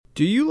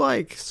Do you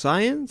like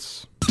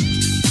science?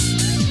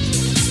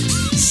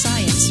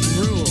 Science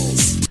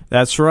rules.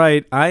 That's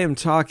right, I am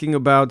talking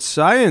about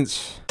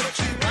science.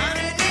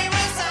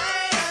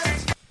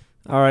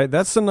 Alright,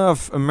 that's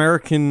enough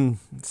American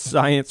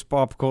science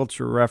pop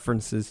culture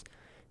references.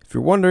 If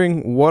you're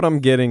wondering what I'm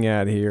getting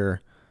at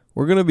here,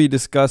 we're going to be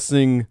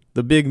discussing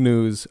the big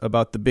news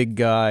about the big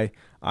guy.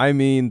 I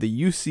mean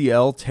the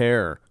UCL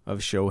tear of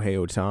Shohei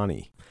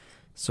Ohtani.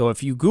 So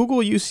if you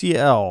Google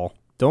UCL,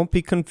 don't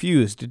be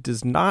confused. It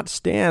does not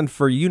stand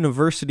for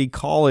University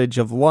College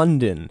of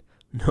London.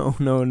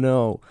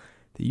 No.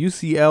 The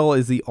UCL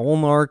is the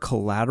ulnar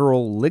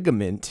collateral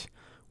ligament,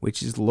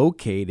 which is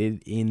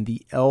located in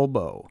the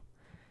elbow.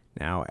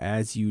 Now,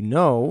 as you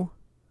know,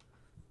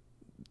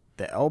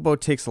 the elbow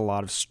takes a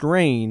lot of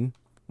strain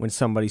when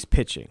somebody's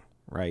pitching,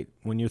 right?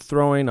 When you're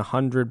throwing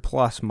 100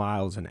 plus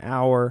miles an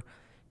hour,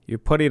 you're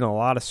putting a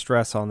lot of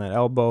stress on that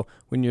elbow.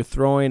 When you're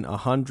throwing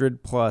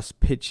 100 plus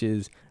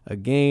pitches a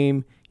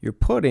game, you're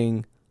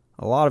putting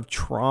a lot of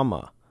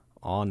trauma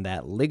on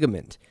that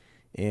ligament.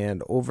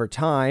 And over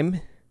time,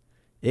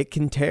 it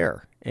can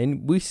tear.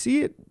 And we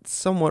see it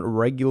somewhat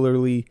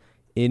regularly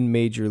in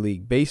Major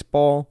League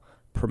Baseball,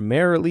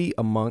 primarily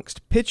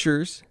amongst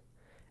pitchers,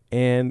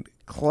 and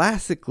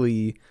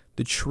classically,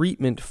 the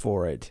treatment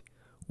for it,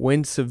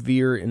 when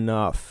severe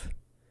enough,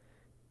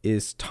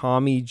 is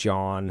Tommy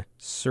John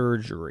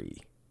surgery.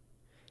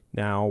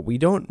 Now, we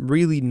don't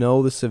really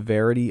know the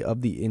severity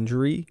of the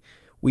injury.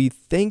 We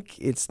think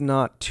it's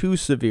not too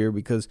severe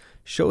because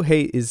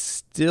Shohei is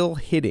still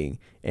hitting,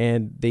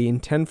 and they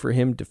intend for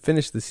him to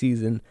finish the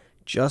season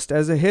just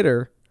as a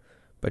hitter,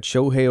 but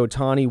Shohei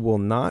Ohtani will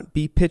not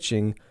be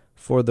pitching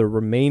for the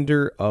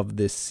remainder of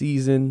this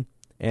season,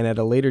 and at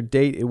a later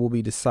date, it will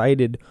be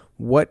decided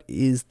what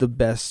is the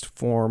best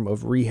form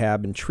of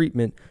rehab and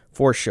treatment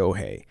for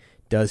Shohei.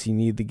 Does he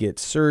need to get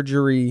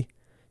surgery?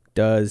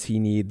 Does he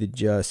need to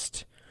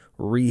just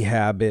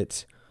rehab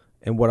it?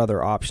 And what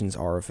other options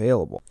are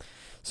available?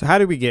 So how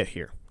did we get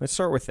here? Let's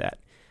start with that.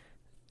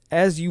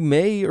 As you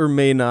may or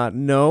may not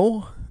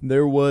know,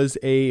 there was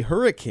a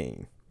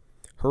hurricane,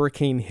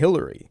 Hurricane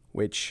Hillary,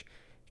 which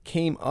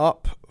came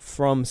up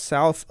from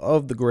south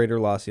of the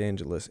greater Los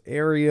Angeles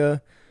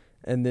area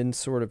and then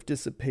sort of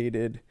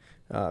dissipated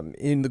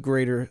in the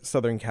greater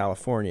Southern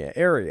California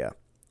area.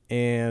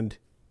 And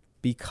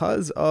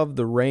because of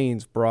the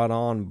rains brought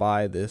on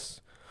by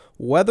this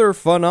weather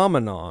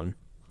phenomenon,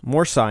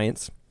 more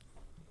science,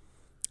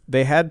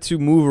 they had to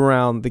move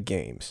around the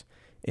games.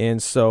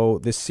 And so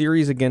the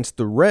series against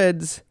the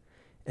Reds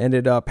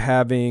ended up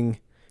having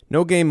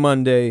no game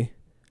Monday,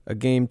 a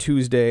game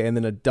Tuesday, and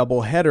then a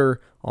doubleheader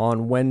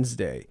on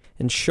Wednesday.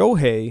 And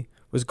Shohei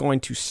was going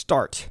to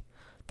start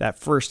that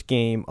first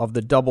game of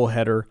the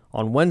doubleheader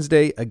on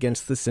Wednesday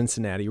against the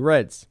Cincinnati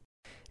Reds.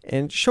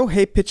 And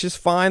Shohei pitches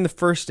fine the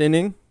first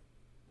inning,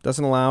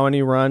 doesn't allow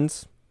any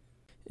runs.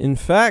 In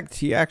fact,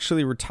 he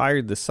actually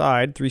retired the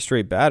side, 3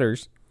 straight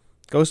batters,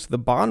 goes to the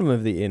bottom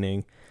of the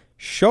inning.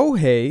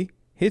 Shohei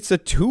hits a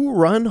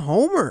 2-run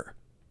homer.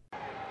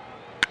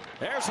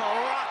 There's a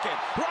rocket,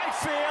 right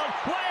field,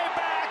 way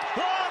back,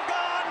 long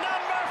gone,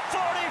 number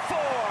 44.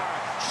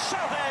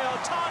 Shohei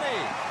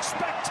Ohtani,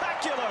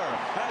 spectacular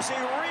as he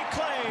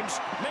reclaims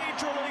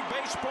Major League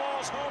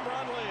Baseball's home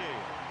run lead.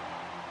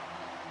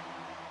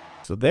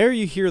 So there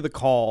you hear the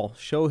call.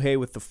 Shohei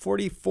with the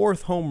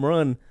 44th home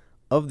run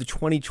of the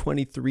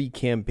 2023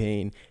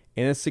 campaign,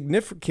 and a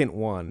significant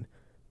one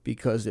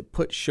because it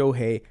put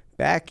Shohei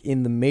back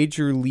in the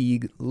Major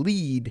League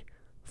lead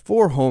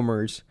for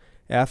homers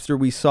after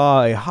we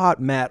saw a hot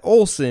Matt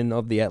Olson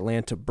of the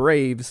Atlanta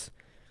Braves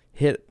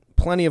hit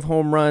plenty of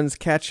home runs,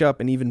 catch up,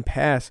 and even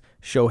pass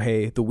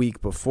Shohei the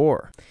week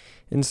before.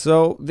 And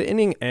so the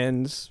inning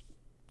ends.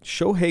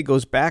 Shohei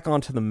goes back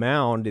onto the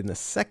mound in the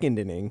second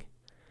inning.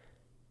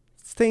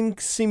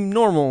 Things seem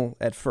normal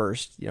at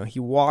first. He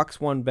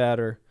walks one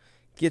batter,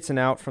 gets an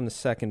out from the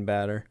second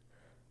batter,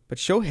 but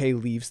Shohei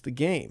leaves the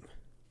game.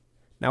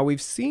 Now,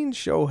 we've seen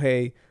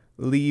Shohei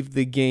leave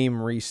the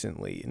game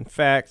recently. In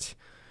fact,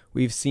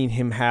 we've seen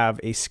him have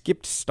a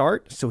skipped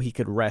start so he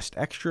could rest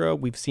extra.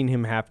 We've seen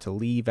him have to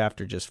leave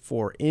after just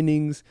 4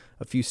 innings,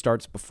 a few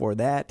starts before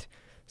that.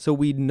 So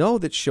we know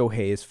that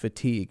Shohei is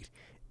fatigued.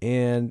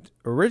 And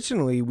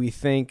originally, we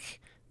think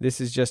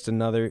this is just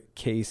another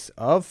case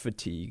of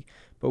fatigue.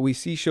 But we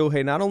see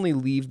Shohei not only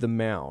leave the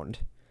mound,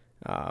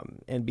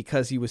 and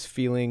because he was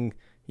feeling,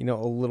 a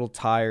little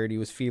tired, he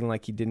was feeling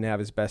like he didn't have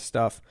his best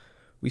stuff,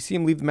 we see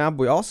him leave the mound,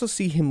 but we also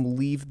see him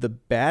leave the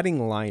batting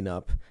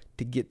lineup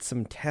to get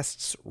some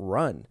tests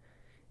run.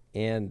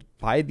 And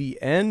by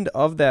the end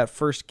of that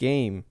first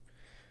game,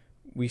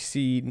 we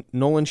see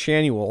Nolan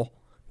Shanuel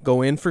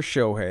go in for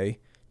Shohei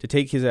to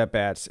take his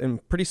at-bats.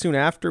 And pretty soon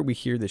after, we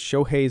hear that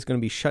Shohei is going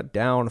to be shut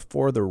down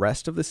for the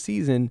rest of the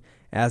season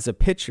as a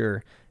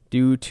pitcher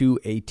due to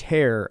a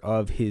tear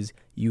of his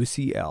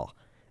UCL.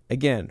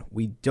 Again,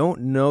 we don't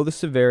know the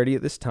severity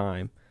at this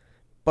time,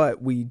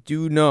 but we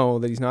do know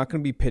that he's not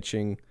going to be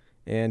pitching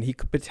and he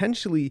could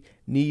potentially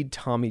need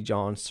Tommy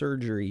John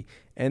surgery.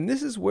 And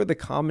this is where the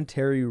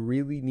commentary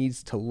really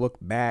needs to look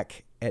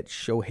back at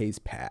Shohei's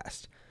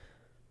past.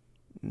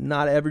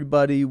 Not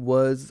everybody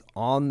was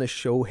on the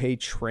Shohei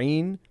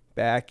train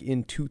back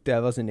in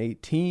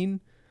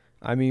 2018.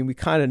 I mean, we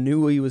kind of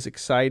knew he was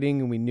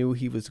exciting and we knew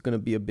he was going to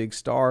be a big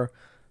star,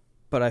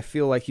 but I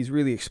feel like he's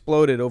really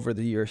exploded over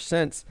the years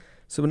since.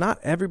 So not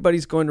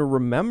everybody's going to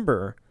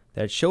remember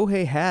that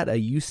Shohei had a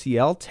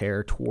UCL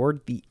tear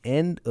toward the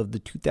end of the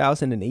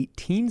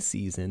 2018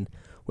 season,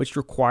 which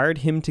required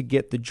him to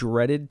get the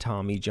dreaded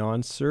Tommy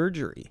John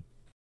surgery.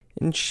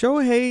 And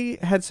Shohei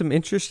had some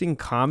interesting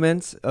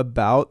comments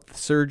about the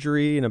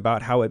surgery and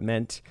about how it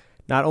meant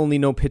not only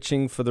no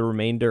pitching for the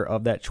remainder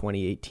of that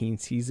 2018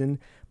 season,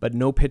 but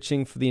no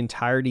pitching for the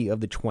entirety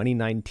of the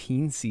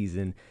 2019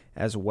 season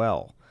as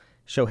well.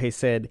 Shohei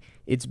said,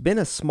 "It's been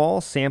a small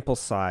sample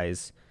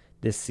size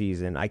this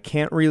season. I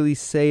can't really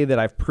say that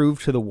I've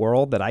proved to the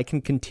world that I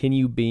can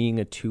continue being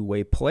a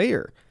two-way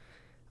player.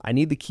 I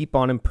need to keep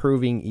on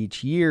improving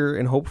each year,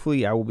 and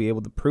hopefully I will be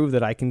able to prove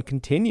that I can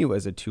continue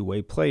as a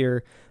two-way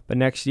player. But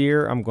next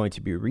year, I'm going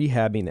to be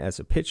rehabbing as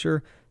a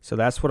pitcher, so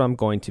that's what I'm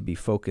going to be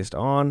focused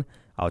on.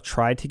 I'll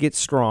try to get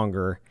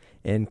stronger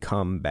and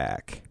come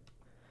back."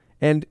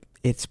 And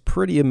it's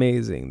pretty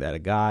amazing that a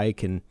guy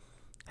can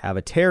have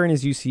a tear in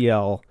his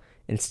UCL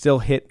and still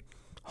hit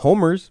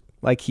homers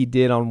like he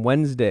did on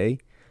Wednesday,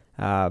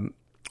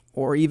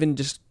 or even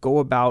just go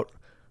about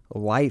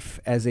life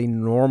as a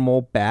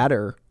normal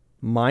batter,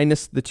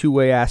 minus the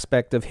two-way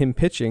aspect of him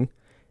pitching,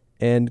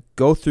 and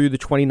go through the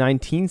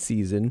 2019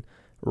 season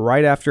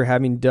right after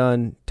having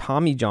done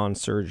Tommy John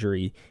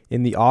surgery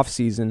in the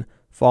offseason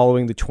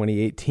following the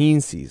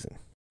 2018 season.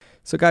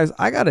 So guys,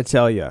 I got to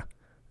tell you,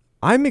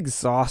 I'm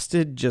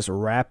exhausted just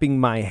wrapping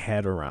my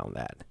head around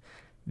that.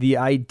 The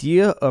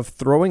idea of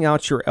throwing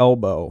out your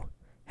elbow,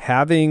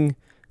 having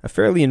a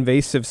fairly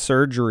invasive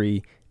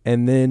surgery,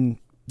 and then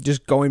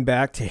just going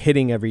back to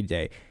hitting every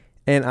day.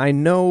 And I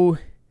know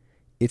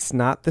it's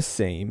not the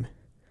same.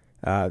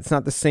 It's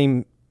not the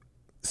same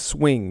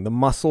swing. The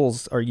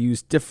muscles are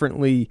used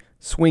differently,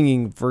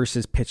 swinging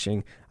versus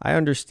pitching. I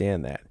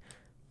understand that.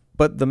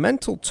 But the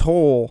mental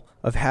toll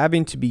of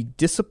having to be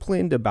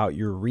disciplined about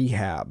your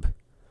rehab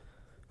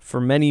for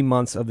many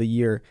months of the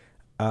year,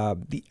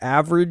 the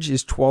average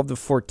is 12 to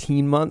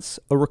 14 months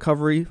of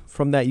recovery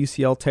from that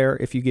UCL tear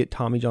if you get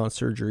Tommy John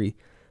surgery.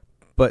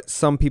 But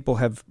some people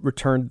have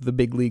returned to the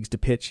big leagues to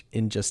pitch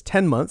in just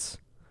 10 months.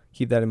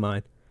 Keep that in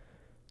mind.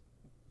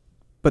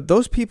 But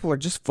those people are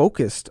just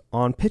focused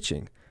on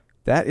pitching.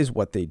 That is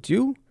what they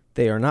do.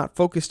 They are not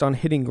focused on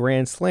hitting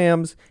grand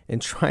slams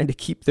and trying to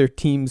keep their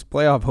team's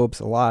playoff hopes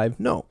alive.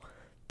 No,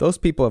 those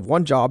people have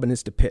one job, and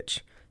it's to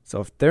pitch. So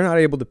if they're not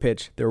able to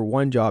pitch, their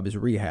one job is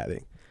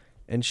rehabbing.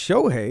 And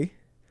Shohei,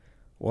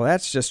 well,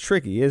 that's just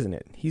tricky, isn't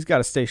it? He's got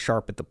to stay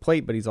sharp at the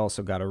plate, but he's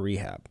also got to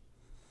rehab.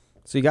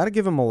 So you got to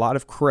give him a lot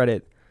of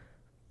credit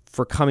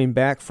for coming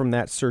back from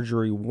that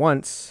surgery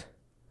once,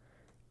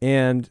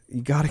 and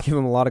you got to give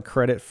him a lot of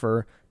credit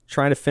for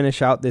trying to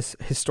finish out this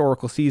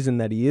historical season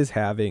that he is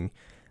having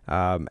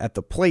at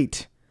the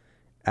plate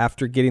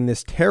after getting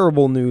this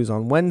terrible news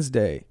on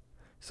Wednesday.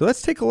 So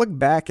let's take a look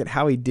back at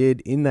how he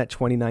did in that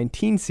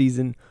 2019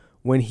 season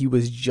when he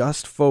was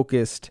just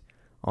focused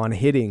on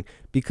hitting,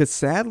 because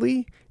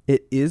sadly,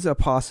 it is a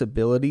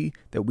possibility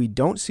that we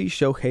don't see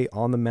Shohei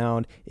on the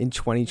mound in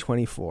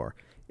 2024.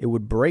 It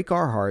would break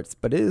our hearts,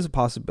 but it is a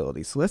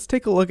possibility. So let's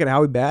take a look at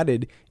how he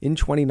batted in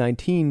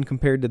 2019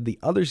 compared to the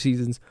other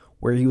seasons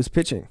where he was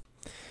pitching.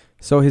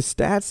 So his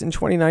stats in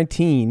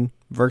 2019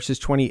 versus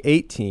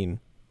 2018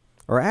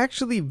 are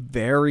actually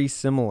very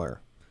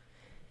similar.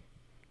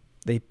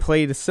 They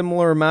played a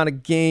similar amount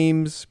of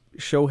games.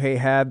 Shohei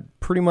had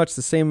pretty much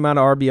the same amount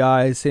of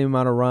RBIs, same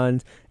amount of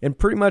runs, and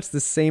pretty much the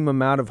same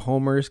amount of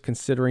homers,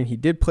 considering he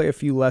did play a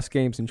few less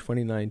games in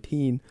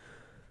 2019.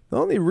 The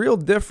only real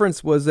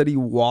difference was that he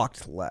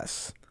walked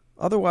less.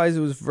 Otherwise,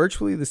 it was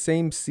virtually the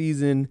same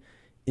season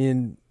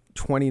in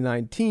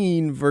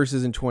 2019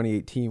 versus in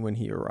 2018 when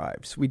he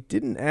arrived. So we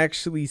didn't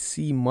actually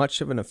see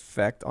much of an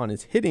effect on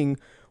his hitting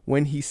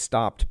when he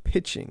stopped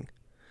pitching.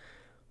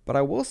 But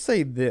I will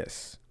say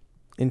this.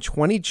 In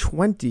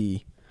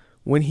 2020,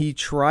 when he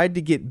tried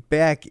to get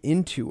back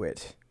into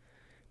it,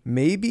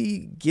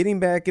 maybe getting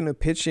back into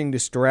pitching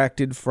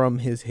distracted from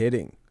his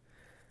hitting.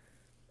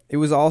 It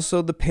was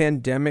also the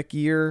pandemic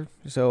year,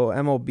 so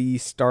MLB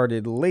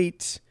started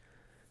late.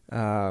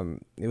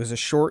 It was a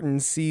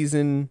shortened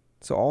season,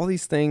 so all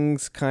these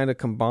things kind of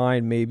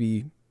combined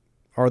maybe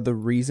are the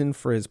reason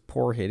for his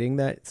poor hitting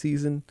that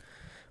season.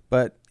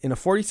 But in a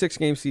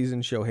 46-game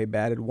season, Shohei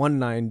batted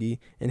 .190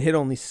 and hit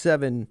only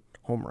 7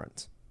 home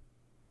runs.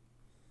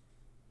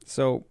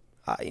 So,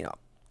 I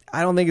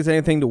don't think it's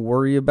anything to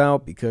worry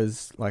about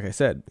because, like I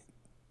said,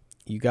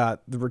 you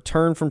got the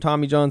return from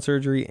Tommy John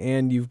surgery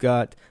and you've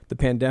got the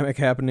pandemic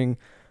happening.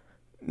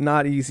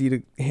 Not easy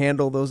to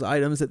handle those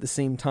items at the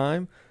same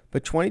time.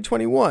 But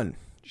 2021,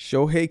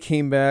 Shohei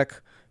came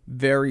back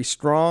very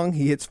strong.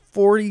 He hits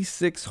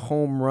 46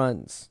 home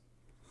runs.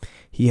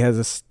 He has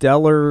a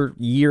stellar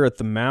year at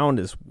the mound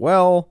as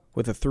well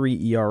with a 3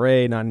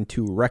 ERA,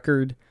 9-2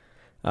 record.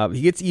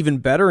 He gets even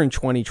better in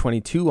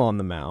 2022 on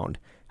the mound.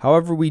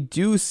 However, we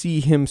do see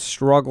him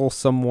struggle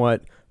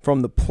somewhat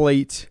from the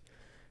plate.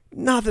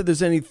 Not that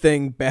there's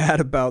anything bad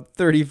about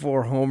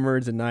 34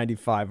 homers and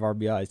 95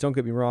 RBIs. Don't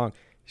get me wrong.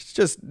 It's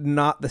just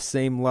not the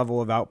same level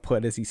of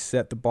output as he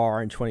set the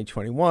bar in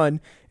 2021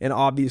 and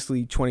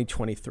obviously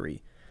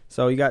 2023.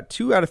 So you got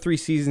 2 out of 3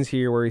 seasons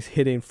here where he's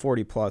hitting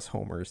 40-plus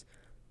homers.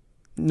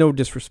 No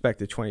disrespect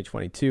to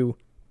 2022.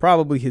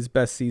 Probably his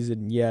best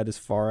season yet as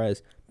far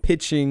as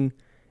pitching.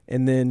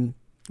 And then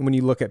when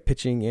you look at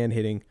pitching and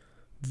hitting,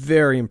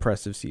 very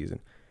impressive season.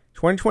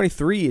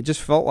 2023, it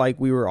just felt like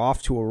we were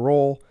off to a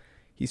roll.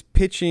 He's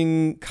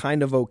pitching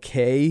kind of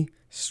okay,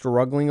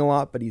 struggling a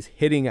lot, but he's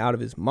hitting out of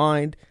his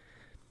mind.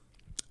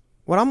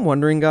 What I'm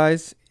wondering,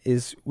 guys,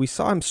 is we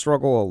saw him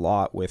struggle a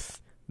lot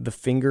with the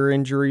finger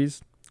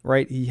injuries,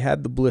 right? He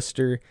had the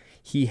blister.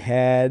 He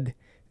had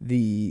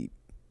the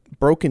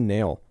broken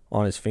nail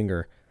on his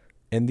finger,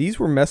 and these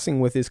were messing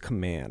with his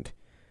command.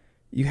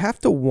 You have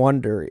to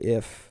wonder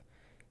if,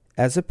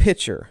 as a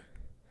pitcher,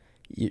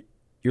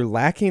 you're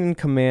lacking in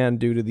command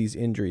due to these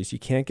injuries. You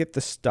can't get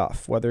the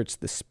stuff, whether it's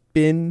the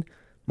spin,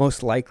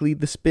 most likely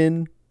the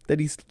spin that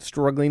he's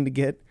struggling to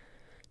get.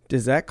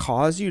 Does that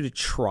cause you to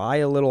try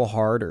a little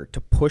harder, to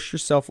push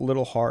yourself a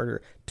little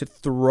harder, to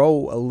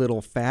throw a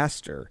little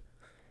faster?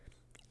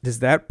 Does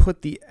that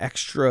put the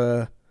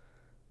extra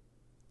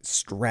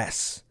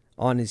stress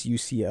on his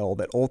UCL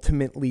that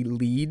ultimately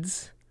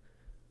leads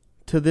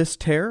to this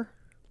tear?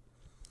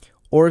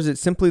 Or is it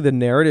simply the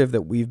narrative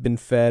that we've been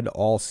fed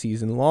all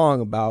season long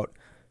about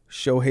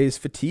Shohei is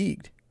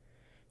fatigued,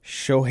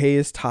 Shohei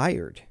is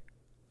tired?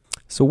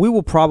 So we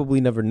will probably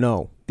never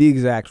know the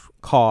exact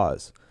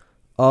cause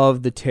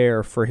of the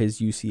tear for his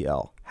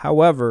UCL.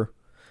 However,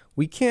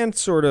 we can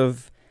sort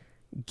of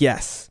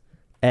guess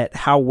at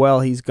how well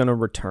he's going to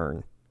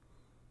return.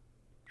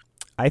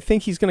 I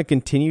think he's going to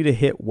continue to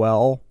hit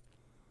well,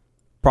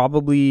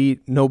 probably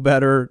no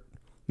better,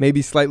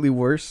 maybe slightly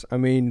worse. I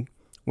mean,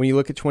 when you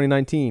look at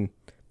 2019,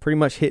 pretty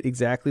much hit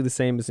exactly the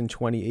same as in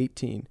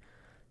 2018.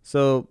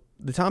 So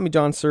the Tommy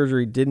John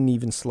surgery didn't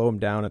even slow him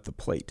down at the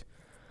plate.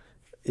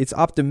 It's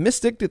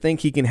optimistic to think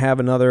he can have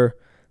another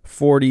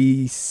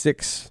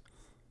 46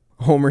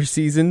 homer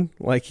season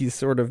like he's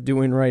sort of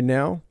doing right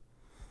now.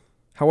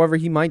 However,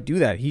 he might do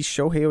that. He's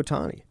Shohei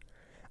Ohtani.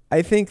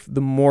 I think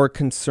the more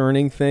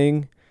concerning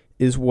thing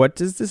is, what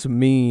does this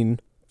mean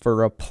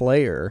for a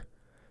player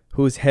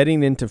who is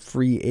heading into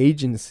free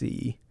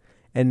agency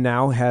and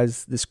now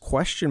has this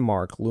question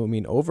mark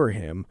looming over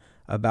him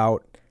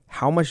about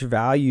how much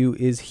value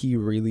is he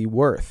really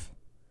worth?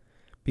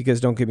 Because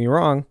don't get me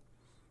wrong,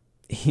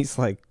 he's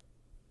like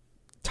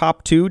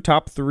top 2,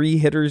 top 3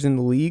 hitters in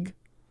the league,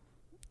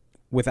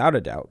 without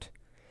a doubt.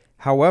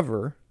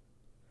 However,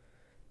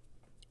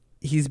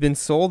 he's been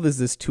sold as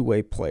this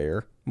two-way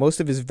player. Most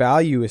of his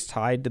value is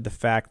tied to the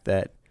fact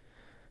that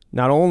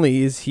not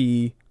only is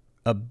he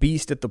a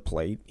beast at the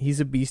plate, he's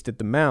a beast at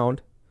the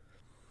mound.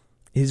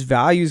 His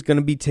value is going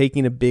to be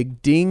taking a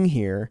big ding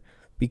here,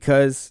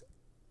 because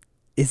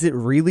is it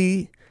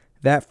really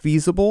that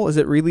feasible? Is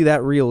it really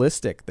that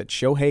realistic that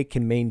Shohei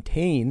can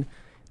maintain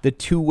the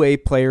two-way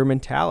player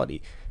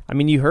mentality? I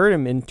mean, you heard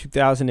him in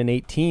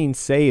 2018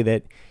 say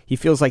that he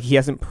feels like he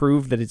hasn't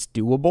proved that it's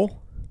doable.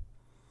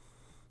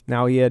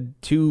 Now, he had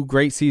 2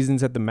 great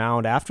seasons at the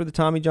mound after the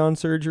Tommy John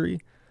surgery,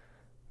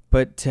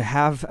 but to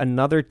have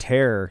another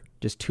tear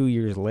just 2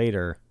 years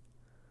later,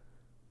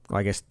 well,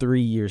 I guess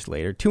 3 years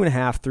later,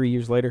 2.5, 3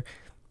 years later,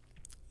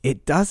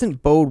 it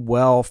doesn't bode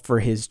well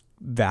for his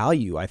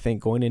value, I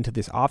think, going into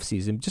this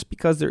offseason, just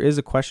because there is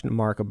a question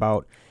mark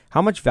about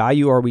how much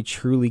value are we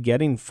truly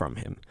getting from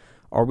him.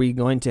 Are we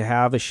going to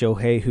have a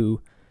Shohei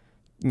who,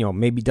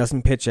 maybe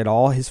doesn't pitch at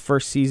all his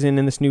first season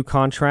in this new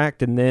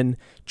contract and then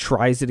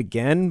tries it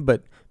again,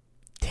 but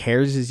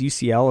tears his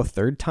UCL a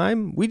third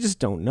time? We just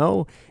don't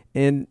know.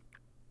 And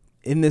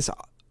in this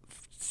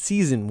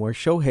season where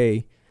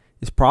Shohei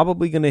is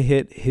probably going to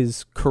hit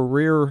his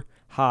career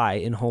high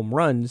in home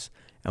runs,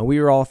 and we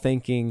were all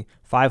thinking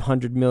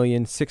 $500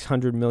 million,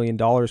 $600 million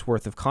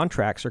worth of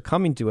contracts are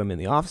coming to him in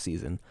the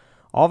offseason,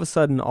 all of a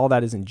sudden all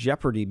that is in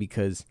jeopardy,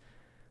 because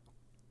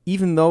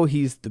even though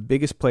he's the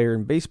biggest player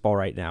in baseball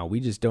right now,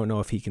 we just don't know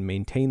if he can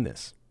maintain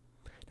this.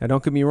 Now,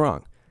 don't get me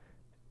wrong.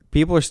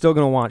 People are still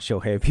going to want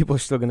Shohei. People are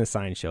still going to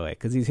sign Shohei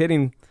because he's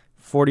hitting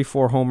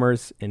 44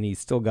 homers and he's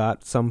still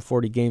got some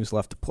 40 games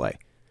left to play.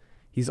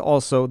 He's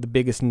also the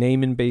biggest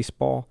name in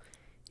baseball.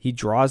 He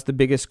draws the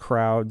biggest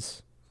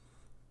crowds.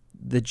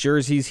 The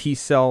jerseys he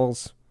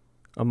sells,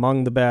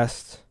 among the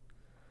best.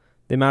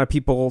 The amount of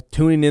people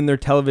tuning in their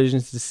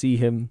televisions to see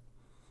him.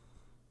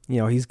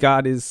 He's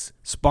got his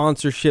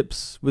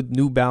sponsorships with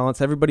New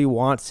Balance. Everybody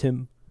wants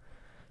him.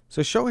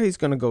 So Shohei's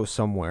going to go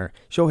somewhere.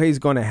 Shohei's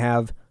going to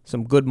have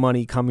some good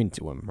money coming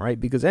to him, right?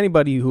 Because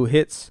anybody who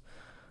hits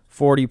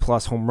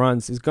 40-plus home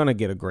runs is going to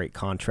get a great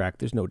contract.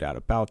 There's no doubt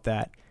about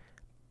that.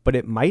 But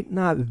it might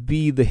not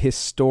be the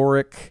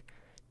historic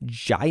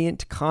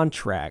giant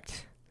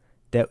contract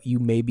that you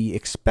maybe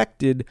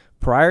expected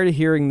prior to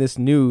hearing this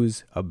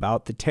news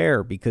about the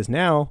tear, because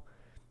now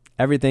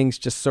everything's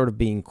just sort of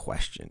being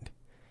questioned.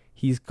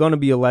 He's going to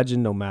be a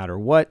legend no matter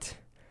what,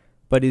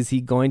 but is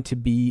he going to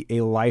be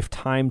a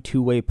lifetime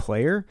two-way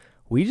player?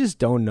 We just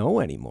don't know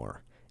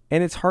anymore.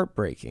 And it's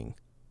heartbreaking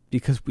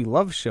because we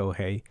love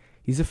Shohei.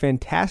 He's a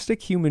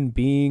fantastic human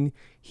being.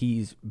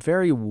 He's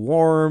very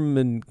warm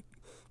and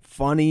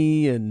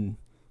funny, and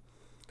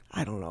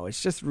I don't know.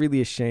 It's just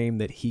really a shame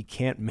that he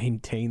can't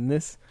maintain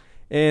this.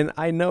 And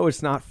I know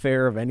it's not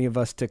fair of any of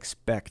us to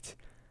expect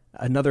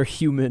another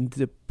human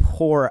to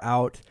pour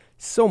out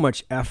so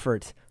much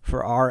effort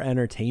for our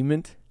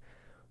entertainment.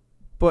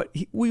 But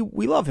we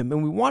love him,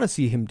 and we want to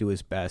see him do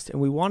his best,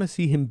 and we want to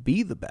see him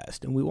be the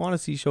best, and we want to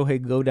see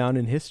Shohei go down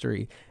in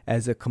history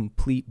as a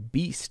complete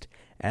beast,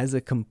 as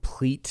a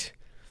complete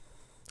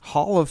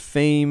Hall of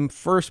Fame,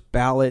 first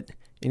ballot,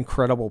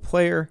 incredible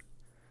player.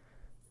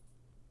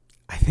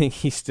 I think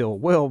he still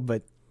will,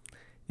 but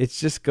it's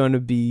just going to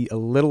be a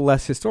little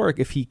less historic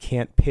if he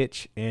can't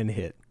pitch and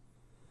hit.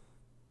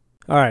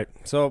 All right,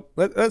 so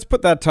let's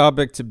put that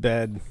topic to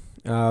bed.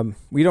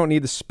 We don't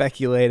need to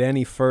speculate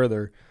any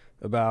further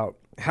about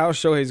how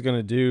Shohei's going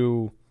to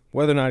do,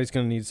 whether or not he's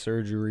going to need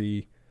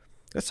surgery.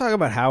 Let's talk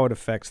about how it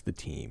affects the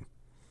team.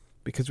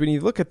 Because when you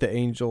look at the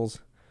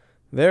Angels,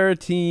 they're a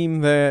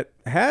team that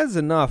has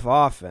enough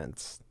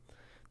offense.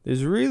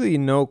 There's really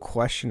no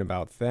question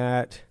about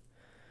that.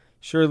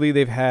 Surely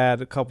they've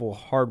had a couple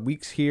hard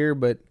weeks here,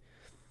 but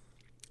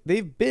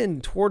they've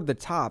been toward the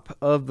top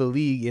of the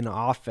league in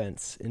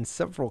offense in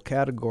several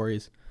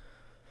categories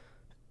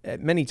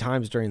at many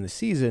times during the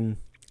season.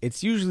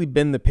 It's usually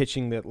been the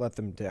pitching that let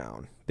them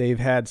down. They've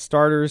had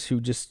starters who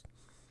just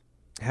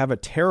have a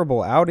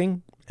terrible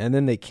outing, and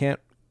then they can't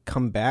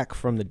come back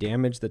from the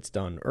damage that's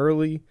done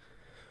early,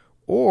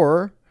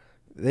 or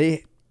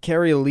they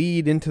carry a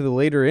lead into the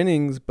later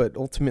innings but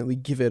ultimately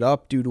give it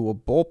up due to a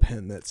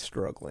bullpen that's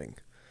struggling.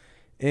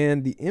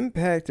 And the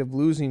impact of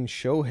losing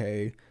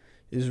Shohei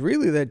is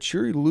really that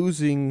you're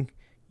losing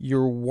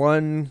your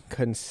one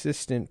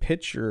consistent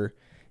pitcher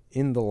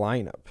in the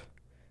lineup.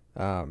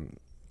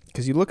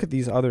 Because you look at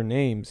these other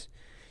names,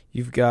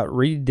 you've got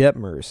Reed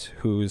Detmers,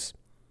 who's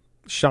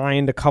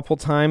shined a couple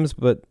times,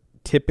 but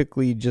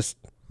typically just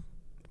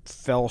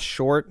fell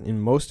short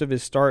in most of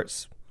his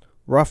starts.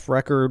 Rough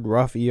record,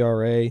 rough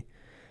ERA.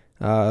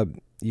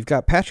 You've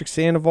got Patrick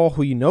Sandoval,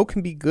 who you know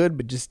can be good,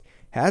 but just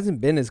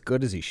hasn't been as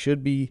good as he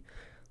should be.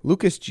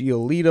 Lucas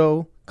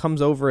Giolito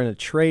comes over in a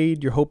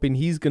trade. You're hoping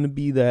he's going to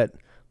be that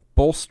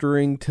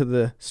bolstering to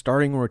the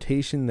starting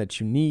rotation that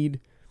you need,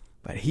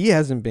 but he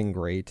hasn't been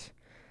great.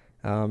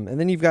 And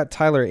then you've got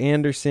Tyler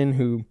Anderson,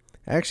 who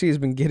actually has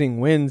been getting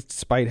wins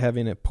despite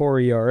having a poor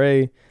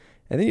ERA.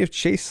 And then you have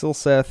Chase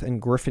Silseth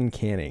and Griffin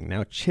Canning.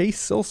 Now, Chase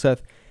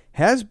Silseth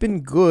has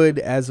been good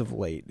as of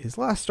late. His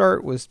last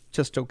start was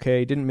just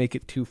okay. Didn't make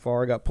it too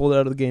far. Got pulled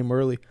out of the game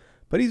early.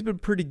 But he's been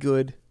pretty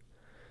good.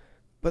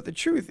 But the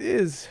truth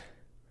is,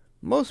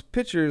 most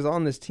pitchers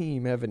on this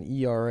team have an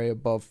ERA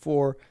above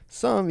 4,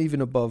 some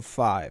even above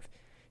 5.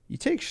 You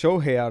take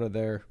Shohei out of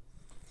there,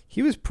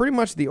 he was pretty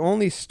much the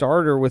only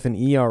starter with an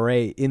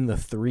ERA in the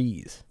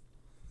 3s.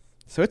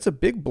 So it's a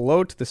big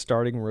blow to the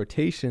starting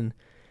rotation.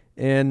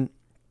 And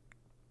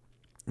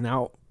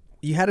now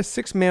you had a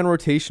 6-man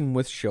rotation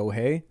with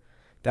Shohei.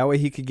 That way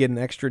he could get an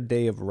extra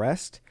day of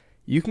rest.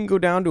 You can go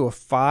down to a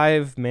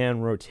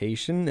 5-man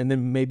rotation and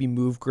then maybe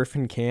move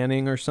Griffin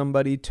Canning or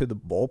somebody to the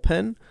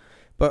bullpen.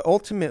 But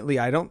ultimately,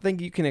 I don't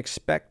think you can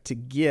expect to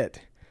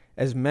get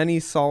as many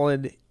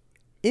solid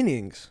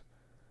innings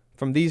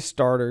from these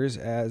starters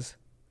as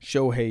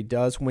Shohei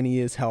does when he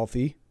is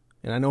healthy.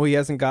 And I know he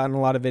hasn't gotten a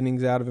lot of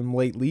innings out of him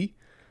lately.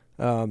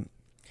 But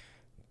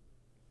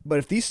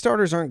if these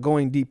starters aren't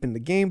going deep into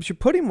games, you're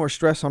putting more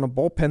stress on a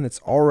bullpen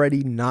that's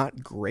already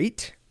not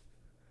great.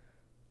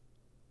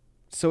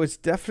 So it's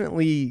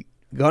definitely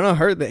going to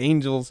hurt the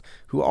Angels,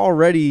 who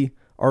already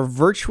are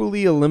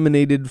virtually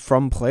eliminated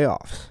from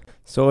playoffs.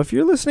 So if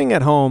you're listening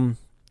at home,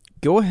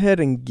 go ahead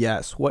and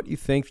guess what you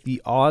think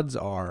the odds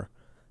are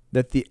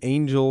that the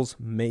Angels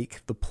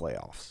make the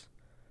playoffs.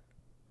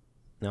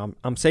 Now,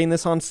 I'm saying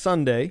this on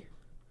Sunday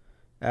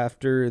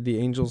after the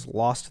Angels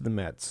lost to the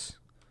Mets.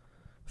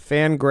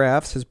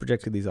 Fangraphs has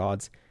projected these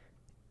odds.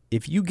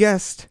 If you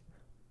guessed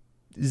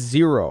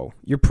 0,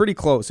 you're pretty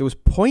close. It was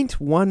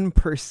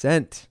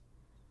 0.1%.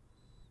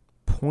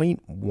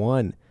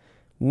 0.1.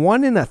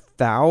 1 in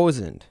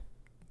 1,000.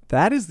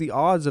 That is the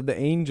odds of the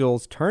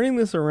Angels turning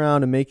this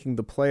around and making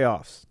the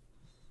playoffs.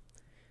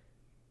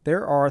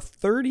 There are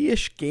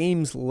 30-ish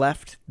games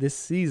left this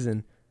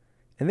season,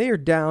 and they are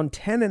down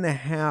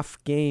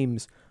 10.5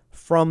 games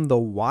from the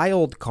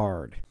wild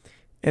card.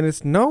 And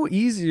it's no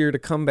easier to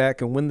come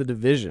back and win the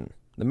division.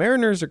 The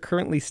Mariners are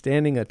currently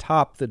standing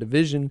atop the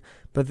division,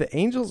 but the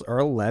Angels are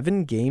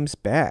 11 games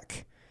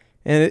back.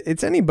 And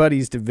it's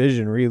anybody's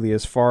division, really,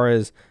 as far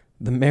as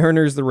the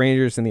Mariners, the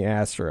Rangers, and the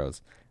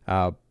Astros.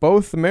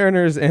 Both the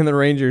Mariners and the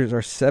Rangers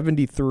are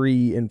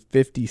 73 and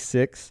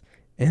 56,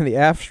 and the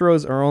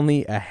Astros are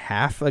only a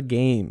half a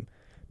game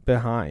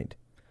behind.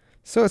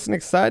 So it's an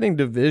exciting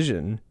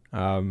division.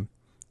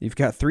 You've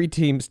got 3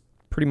 teams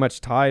pretty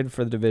much tied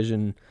for the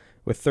division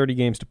with 30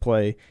 games to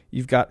play.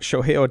 You've got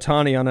Shohei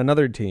Ohtani on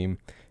another team.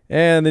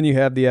 And then you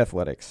have the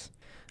Athletics.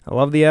 I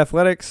love the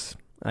Athletics.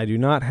 I do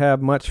not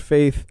have much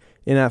faith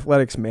in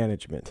athletics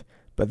management.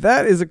 But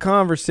that is a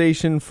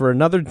conversation for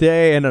another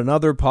day and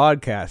another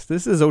podcast.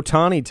 This is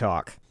Ohtani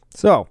Talk.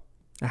 So,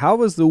 how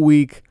was the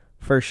week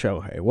for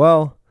Shohei?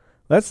 Well,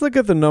 let's look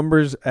at the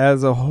numbers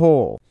as a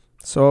whole.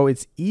 So,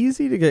 it's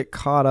easy to get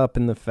caught up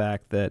in the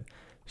fact that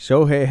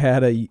Shohei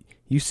had a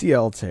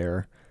UCL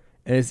tear,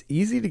 and it's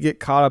easy to get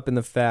caught up in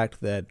the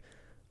fact that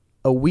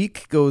a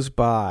week goes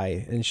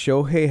by and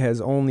Shohei has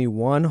only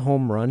 1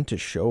 home run to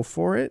show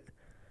for it.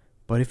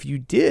 But if you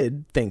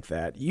did think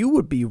that, you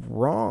would be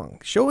wrong.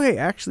 Shohei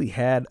actually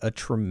had a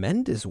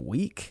tremendous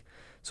week.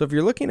 So if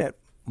you're looking at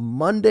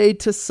Monday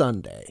to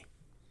Sunday,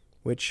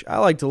 which I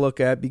like to look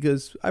at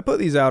because I put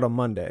these out on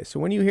Monday. So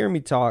when you hear me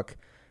talk,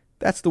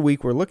 that's the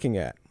week we're looking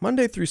at.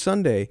 Monday through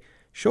Sunday,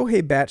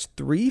 Shohei bats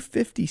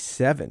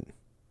 .357.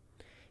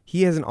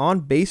 He has an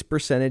on-base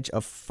percentage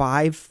of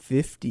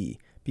 .550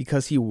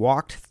 because he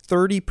walked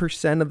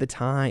 30% of the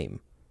time.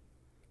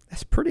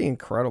 That's pretty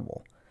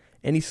incredible.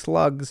 And he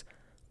slugs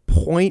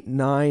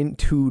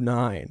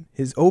 .929.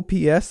 His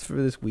OPS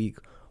for this week,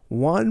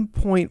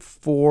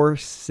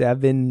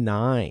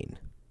 1.479.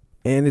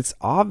 And it's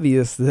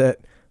obvious that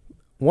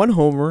 1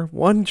 homer,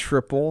 1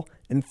 triple,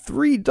 and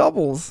 3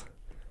 doubles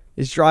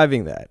is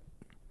driving that.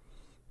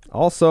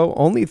 Also,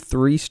 only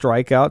 3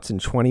 strikeouts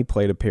and 20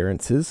 plate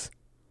appearances.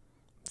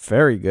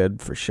 Very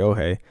good for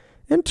Shohei.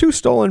 And 2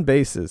 stolen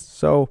bases.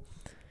 So,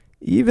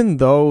 even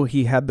though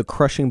he had the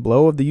crushing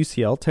blow of the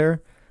UCL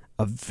tear,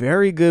 a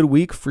very good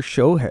week for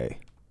Shohei.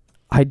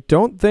 I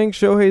don't think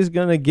Shohei is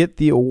going to get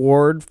the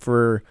award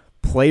for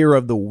Player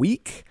of the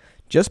Week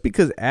just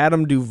because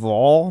Adam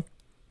Duvall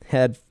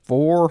had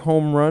 4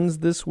 home runs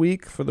this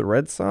week for the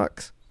Red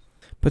Sox.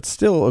 But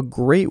still, a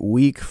great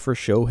week for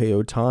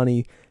Shohei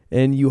Ohtani,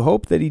 and you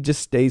hope that he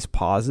just stays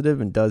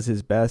positive and does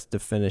his best to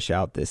finish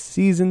out this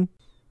season.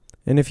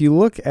 And if you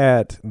look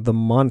at the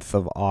month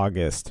of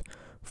August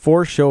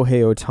for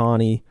Shohei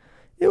Ohtani,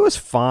 it was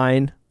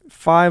fine.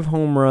 5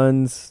 home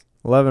runs,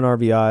 11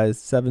 RBIs,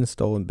 7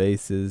 stolen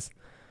bases.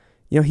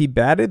 You know, he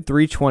batted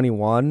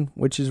 .321,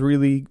 which is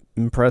really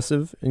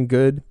impressive and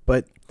good,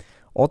 but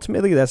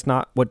ultimately that's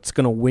not what's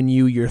going to win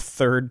you your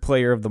 3rd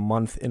player of the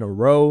month in a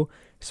row,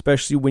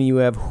 especially when you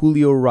have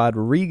Julio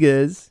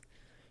Rodriguez,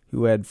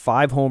 who had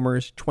 5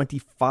 homers,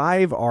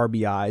 25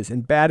 RBIs,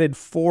 and batted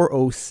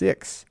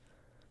 .406.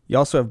 You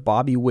also have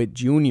Bobby Witt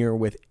Jr.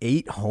 with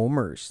 8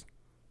 homers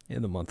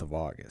in the month of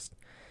August.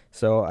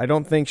 So I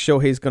don't think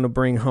Shohei's going to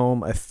bring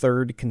home a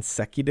 3rd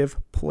consecutive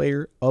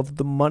Player of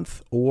the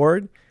Month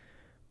award.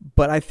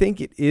 But I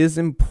think it is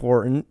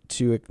important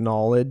to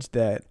acknowledge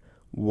that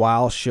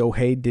while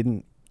Shohei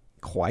didn't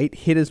quite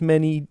hit as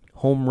many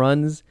home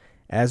runs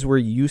as we're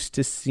used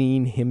to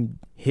seeing him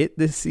hit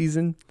this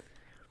season,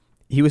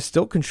 he was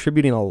still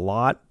contributing a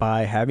lot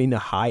by having a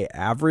high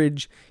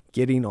average,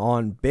 getting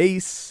on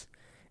base,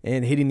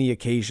 and hitting the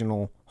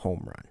occasional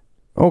home run.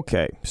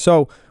 Okay,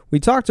 so we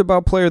talked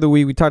about Player of the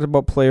Week, we talked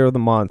about Player of the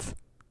Month.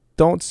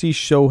 Don't see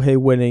Shohei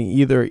winning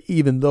either,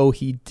 even though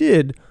he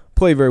did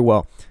play very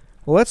well.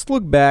 Let's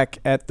look back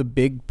at the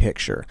big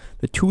picture,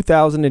 the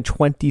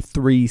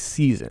 2023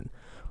 season.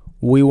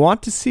 We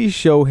want to see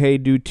Shohei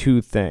do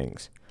 2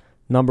 things.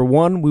 Number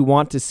 1, we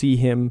want to see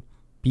him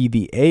be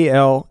the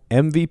AL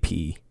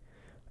MVP.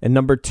 And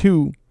number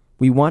 2,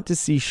 we want to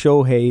see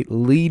Shohei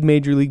lead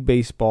Major League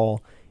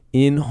Baseball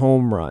in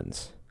home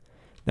runs.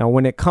 Now,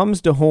 when it comes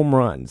to home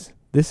runs,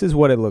 this is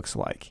what it looks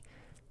like.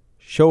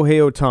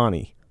 Shohei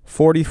Ohtani,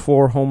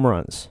 44 home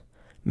runs.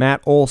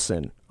 Matt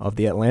Olson of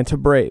the Atlanta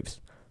Braves,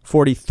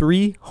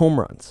 43 home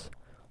runs,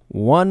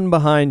 1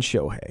 behind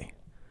Shohei.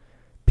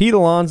 Pete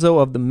Alonso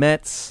of the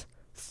Mets,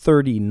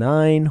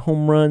 39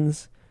 home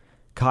runs.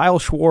 Kyle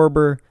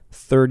Schwarber,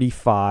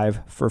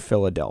 35 for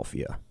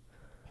Philadelphia.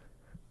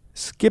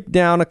 Skip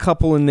down a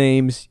couple of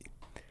names.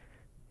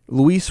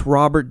 Luis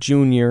Robert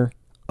Jr.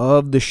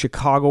 of the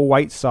Chicago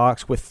White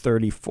Sox with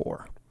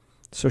 34.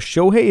 So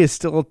Shohei is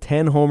still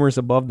 10 homers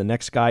above the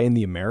next guy in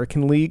the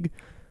American League.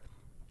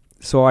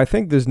 So I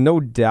think there's no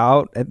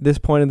doubt at this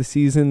point of the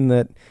season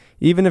that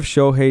even if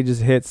Shohei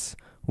just hits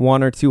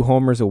 1 or 2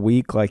 homers a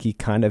week like he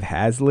kind of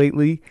has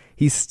lately,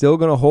 he's still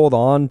going to hold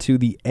on to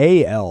the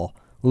AL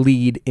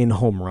lead in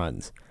home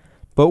runs.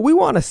 But we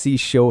want to see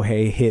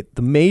Shohei hit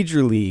the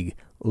Major League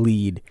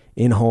lead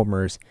in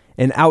homers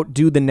and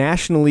outdo the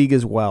National League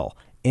as well.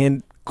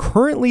 And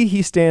currently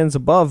he stands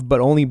above, but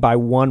only by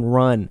 1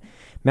 run.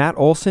 Matt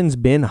Olson's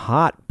been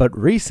hot, but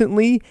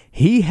recently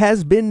he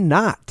has been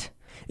not.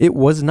 It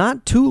was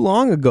not too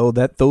long ago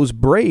that those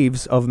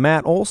Braves of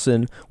Matt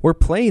Olson were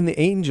playing the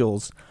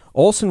Angels.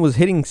 Olson was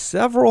hitting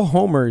several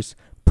homers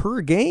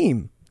per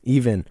game,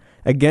 even,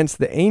 against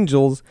the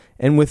Angels,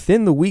 and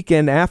within the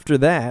weekend after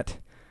that,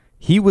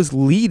 he was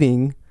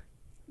leading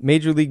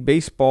Major League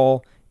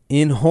Baseball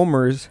in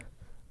homers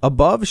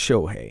above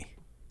Shohei.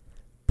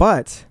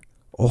 But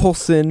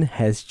Olsen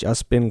has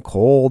just been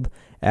cold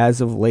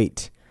as of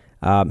late.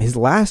 His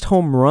last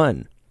home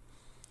run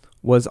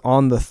was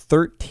on the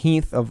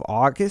 13th of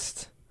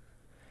August,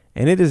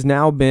 and it has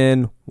now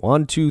been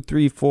 11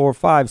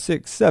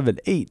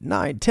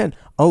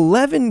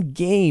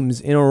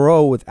 games in a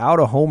row without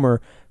a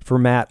homer for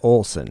Matt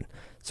Olson.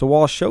 So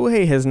while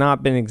Shohei has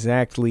not been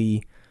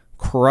exactly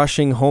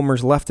crushing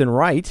homers left and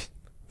right,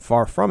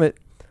 far from it,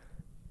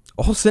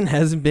 Olsen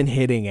hasn't been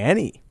hitting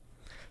any.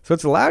 So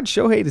it's allowed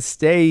Shohei to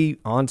stay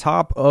on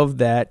top of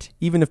that,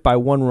 even if by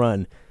one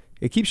run.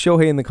 It keeps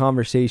Shohei in the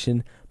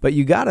conversation, but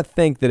you got to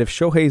think that if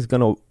Shohei is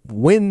going to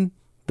win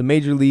the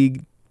Major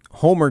League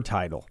homer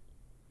title,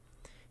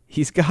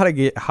 he's got to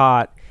get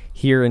hot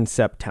here in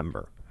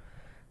September.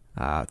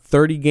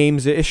 30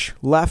 games-ish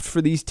left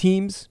for these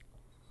teams.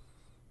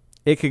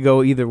 It could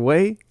go either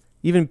way.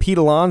 Even Pete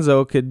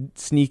Alonso could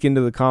sneak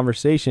into the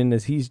conversation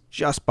as he's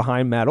just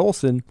behind Matt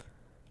Olson.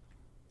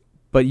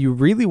 But you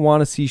really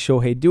want to see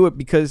Shohei do it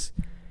because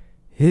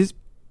his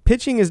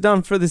pitching is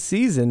done for the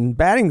season.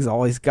 Batting's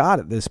all he's got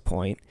at this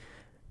point.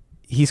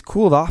 He's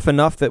cooled off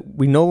enough that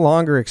we no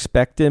longer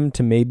expect him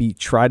to maybe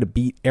try to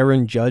beat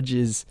Aaron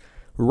Judge's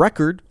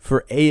record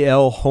for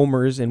AL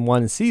homers in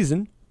one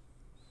season.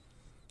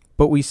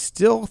 But we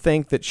still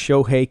think that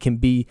Shohei can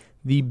be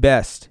the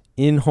best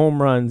in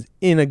home runs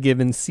in a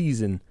given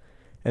season.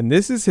 And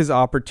this is his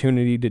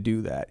opportunity to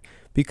do that.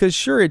 Because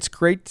sure, it's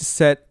great to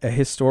set a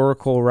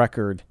historical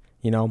record,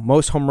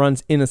 most home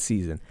runs in a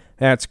season.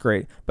 That's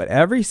great. But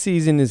every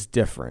season is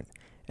different.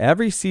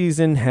 Every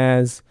season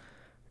has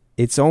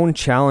its own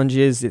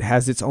challenges. It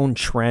has its own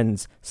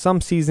trends.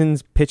 Some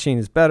seasons pitching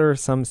is better.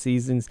 Some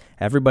seasons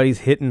everybody's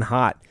hitting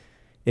hot.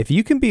 If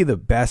you can be the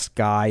best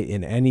guy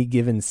in any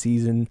given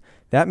season,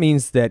 that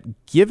means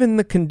that given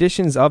the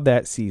conditions of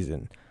that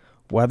season,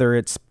 whether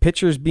it's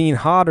pitchers being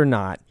hot or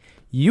not,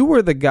 you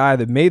were the guy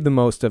that made the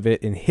most of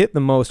it and hit the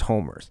most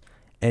homers.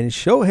 And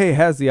Shohei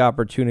has the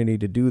opportunity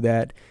to do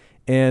that.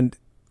 And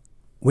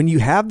when you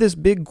have this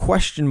big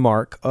question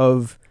mark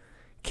of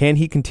can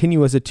he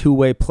continue as a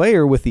two-way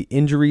player with the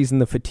injuries and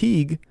the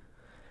fatigue,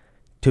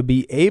 to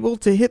be able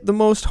to hit the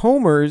most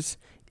homers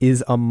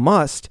is a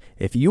must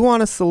if you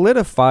want to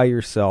solidify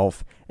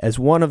yourself as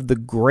one of the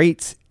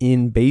greats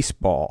in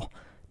baseball.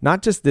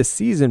 Not just this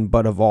season,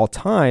 but of all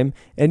time.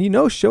 And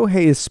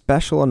Shohei is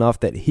special enough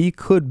that he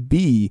could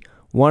be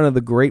one of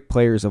the great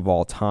players of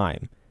all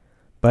time.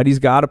 But he's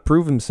got to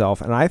prove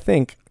himself. And I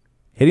think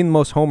hitting the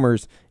most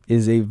homers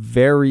is a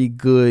very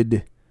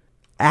good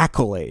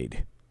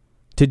accolade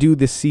to do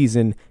this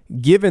season,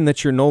 given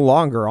that you're no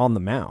longer on the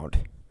mound.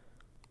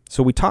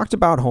 So we talked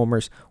about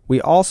homers.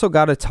 We also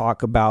got to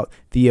talk about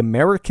the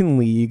American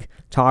League,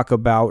 talk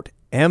about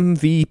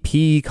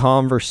MVP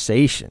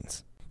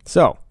conversations.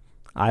 So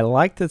I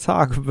like to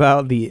talk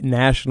about the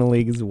National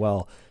League as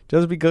well,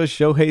 just because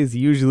Shohei is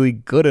usually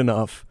good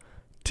enough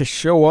to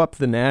show up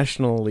the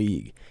National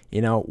League.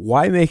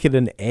 Why make it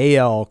an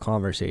AL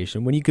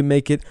conversation when you can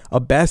make it a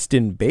best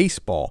in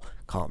baseball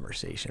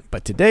conversation?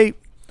 But today,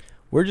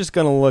 we're just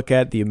going to look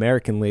at the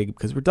American League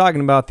because we're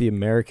talking about the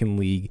American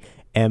League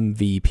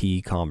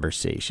MVP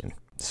conversation.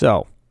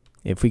 So,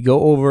 if we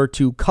go over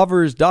to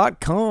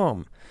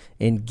covers.com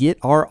and get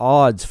our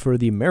odds for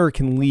the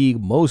American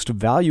League Most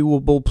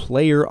Valuable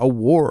Player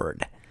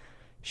Award,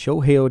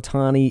 Shohei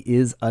Ohtani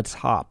is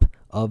atop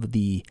of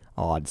the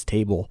odds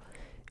table.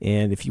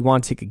 And if you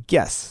want to take a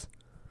guess,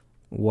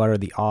 what are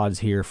the odds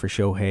here for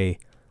Shohei?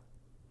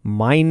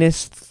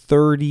 Minus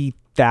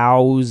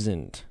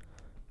 30,000.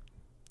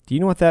 Do you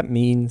know what that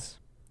means?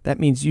 That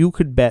means you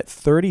could bet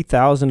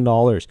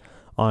 $30,000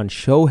 on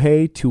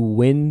Shohei to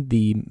win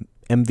the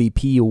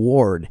MVP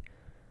award,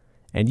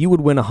 and you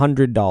would win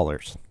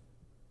 $100.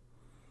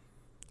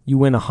 You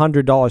win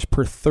 $100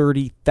 per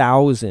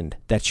 30,000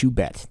 that you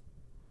bet.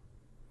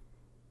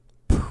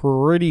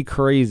 Pretty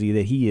crazy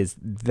that he is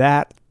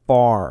that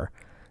far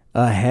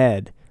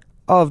ahead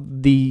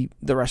of the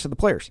rest of the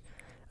players.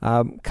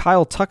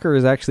 Kyle Tucker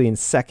is actually in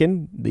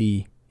second.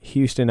 The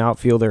Houston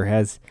outfielder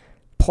has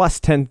plus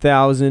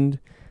 10,000.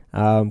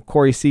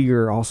 Corey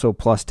Seager also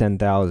plus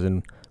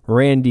 10,000.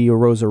 Randy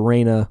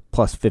Arozarena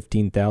plus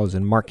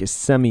 15,000. Marcus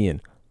Semien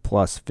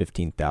plus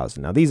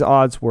 15,000. Now these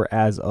odds were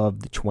as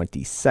of the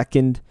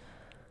 22nd.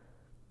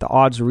 The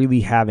odds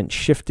really haven't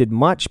shifted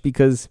much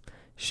because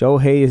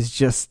Shohei is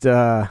just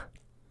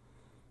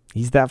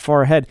he's that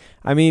far ahead.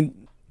 I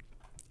mean,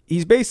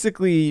 he's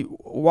basically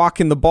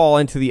walking the ball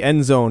into the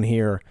end zone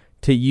here,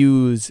 to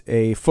use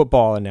a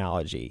football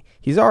analogy.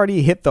 He's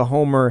already hit the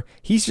homer.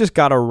 He's just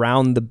got to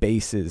round the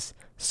bases,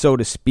 so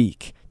to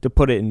speak, to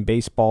put it in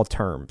baseball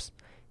terms.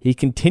 He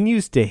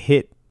continues to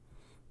hit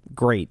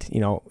great,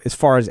 as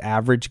far as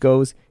average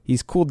goes.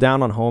 He's cooled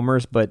down on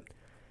homers, but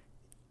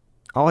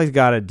all he's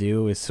got to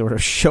do is sort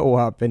of show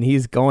up, and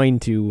he's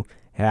going to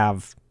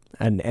have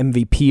an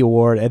MVP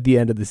award at the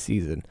end of the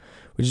season,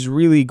 which is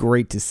really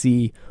great to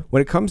see.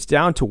 When it comes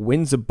down to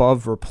wins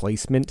above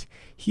replacement,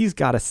 he's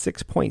got a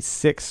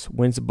 6.6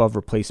 wins above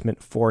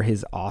replacement for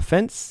his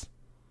offense.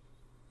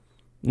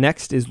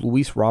 Next is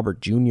Luis Robert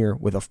Jr.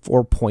 with a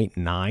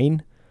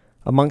 4.9.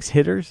 amongst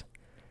hitters,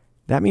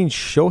 that means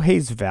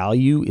Shohei's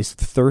value is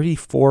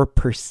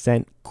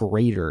 34%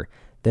 greater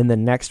than the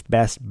next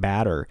best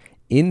batter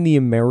in the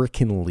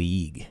American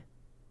League.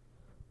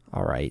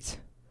 All right.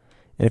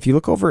 And if you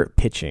look over at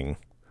pitching,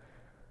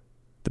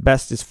 the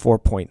best is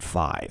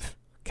 4.5.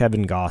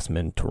 Kevin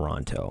Gausman,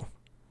 Toronto.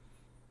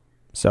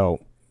 So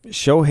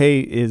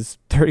Shohei is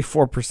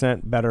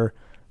 34% better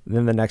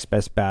than the next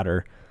best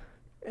batter.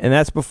 And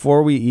that's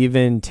before we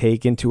even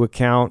take into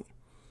account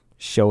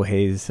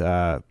Shohei's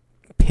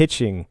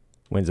pitching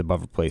wins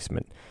above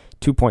replacement,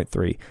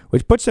 2.3,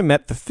 which puts him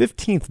at the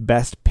 15th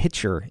best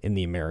pitcher in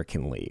the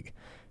American League.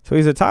 So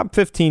he's a top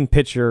 15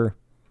 pitcher,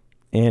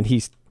 and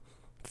he's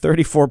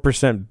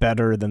 34%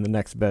 better than the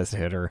next best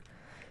hitter.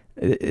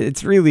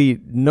 It's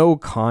really no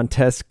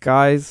contest,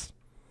 guys.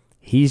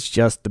 He's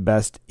just the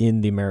best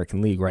in the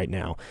American League right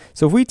now.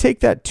 So if we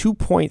take that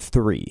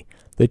 2.3,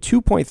 the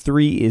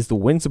 2.3 is the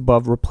wins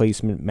above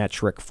replacement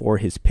metric for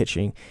his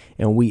pitching,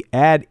 and we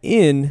add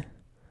in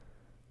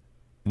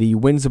the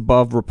wins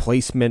above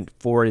replacement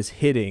for his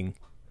hitting,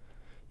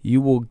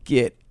 you will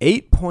get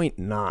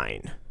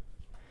 8.9.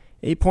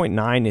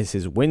 8.9 is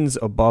his wins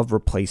above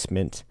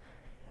replacement,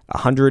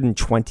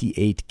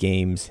 128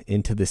 games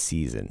into the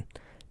season.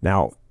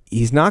 Now,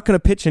 he's not going to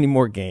pitch any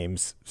more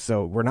games,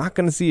 so we're not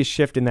going to see a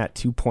shift in that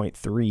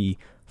 2.3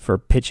 for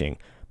pitching,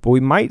 but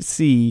we might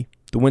see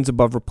the wins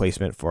above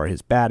replacement for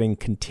his batting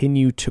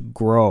continue to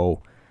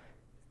grow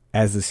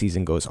as the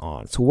season goes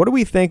on. So what do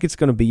we think it's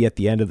going to be at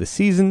the end of the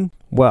season?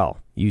 Well,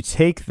 you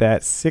take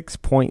that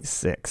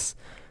 6.6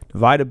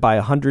 divided by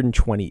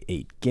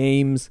 128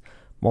 games,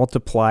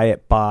 multiply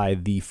it by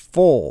the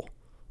full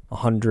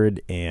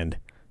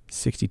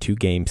 162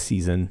 game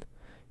season.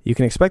 You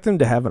can expect him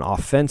to have an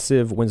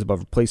offensive wins above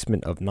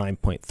replacement of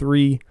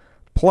 9.3,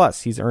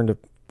 plus he's earned a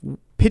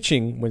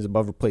pitching wins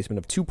above replacement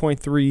of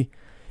 2.3.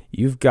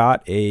 You've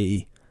got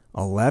a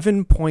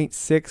 11.6,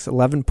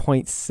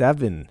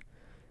 11.7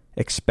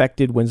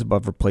 expected wins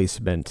above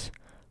replacement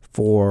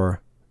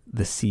for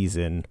the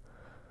season.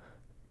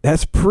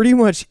 That's pretty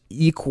much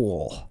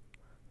equal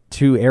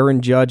to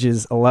Aaron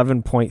Judge's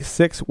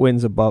 11.6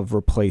 wins above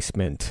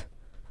replacement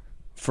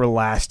for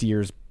last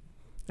year's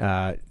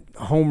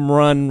home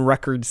run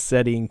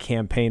record-setting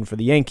campaign for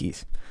the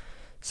Yankees.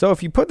 So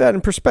if you put that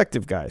in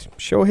perspective, guys,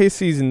 Shohei's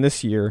season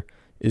this year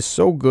is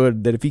so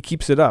good that if he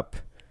keeps it up,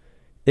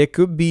 it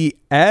could be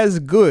as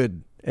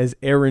good as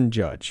Aaron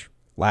Judge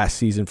last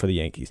season for the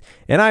Yankees.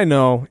 And I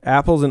know,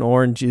 apples and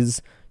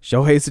oranges,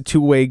 Shohei's a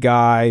two-way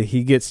guy.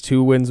 He gets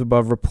 2 wins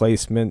above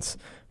replacements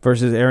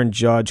versus Aaron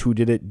Judge, who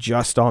did it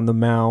just on the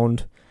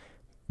mound.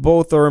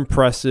 Both are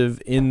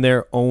impressive in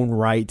their own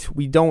right.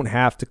 We don't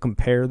have to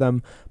compare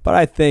them, but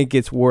I think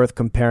it's worth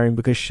comparing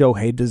because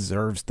Shohei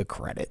deserves the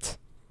credit.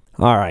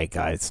 All right,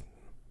 guys.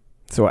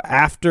 So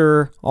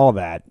after all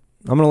that,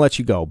 I'm going to let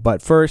you go.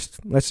 But first,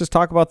 let's just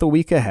talk about the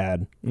week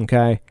ahead,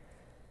 okay?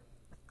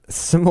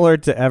 Similar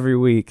to every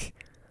week,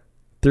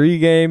 3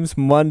 games,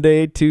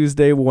 Monday,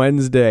 Tuesday,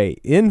 Wednesday,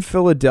 in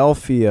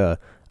Philadelphia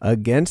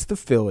against the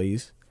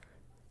Phillies,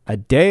 a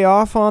day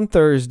off on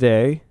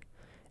Thursday,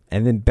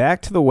 and then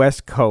back to the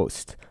West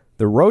Coast.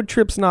 The road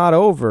trip's not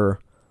over,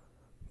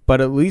 but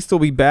at least they'll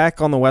be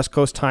back on the West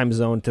Coast time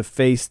zone to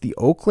face the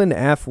Oakland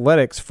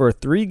Athletics for a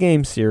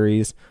 3-game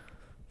series,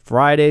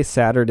 Friday,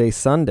 Saturday,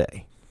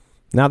 Sunday.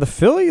 Now, the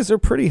Phillies are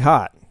pretty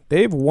hot.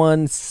 They've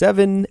won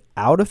 7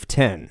 out of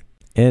 10,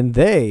 and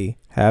they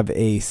have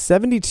a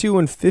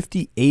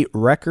 72-58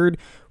 record,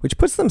 which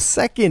puts them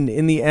second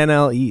in the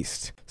NL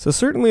East. So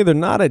certainly they're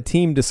not a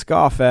team to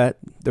scoff at.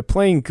 They're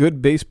playing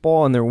good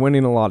baseball, and they're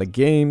winning a lot of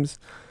games.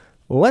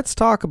 Let's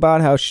talk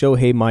about how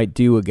Shohei might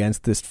do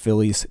against this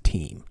Phillies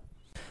team.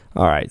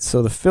 All right,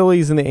 so the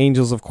Phillies and the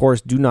Angels, of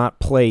course, do not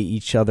play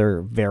each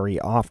other very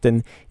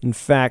often. In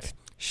fact,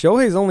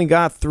 Shohei's only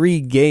got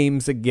 3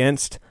 games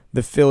against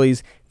the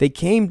Phillies. They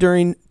came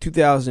during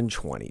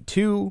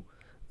 2022,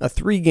 a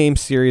 3-game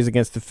series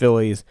against the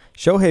Phillies.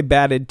 Shohei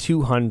batted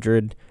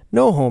 .200,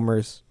 no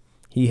homers.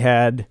 He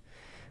had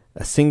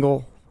a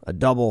single, a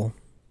double.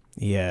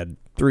 He had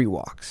 3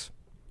 walks,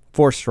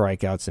 4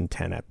 strikeouts, and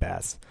 10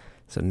 at-bats.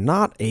 So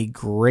not a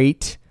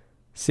great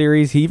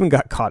series. He even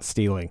got caught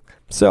stealing.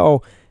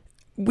 So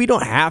we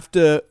don't have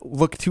to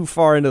look too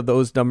far into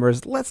those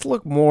numbers. Let's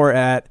look more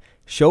at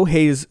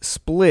Shohei's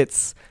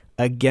splits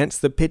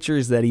against the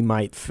pitchers that he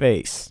might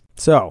face.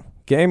 So,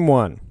 game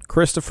 1,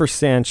 Christopher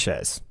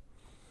Sanchez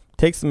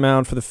takes the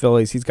mound for the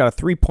Phillies. He's got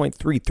a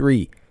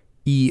 3.33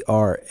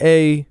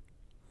 ERA,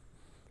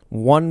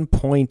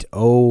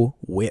 1.0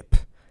 whip.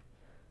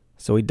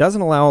 So he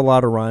doesn't allow a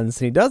lot of runs.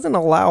 He doesn't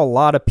allow a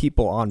lot of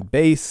people on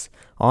base.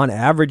 On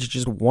average,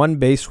 just 1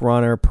 base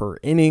runner per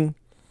inning.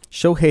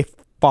 Shohei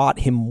fought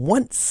him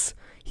once.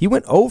 He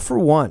went 0 for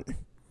 1.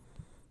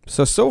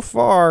 So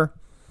far,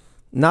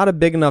 not a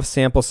big enough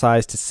sample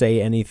size to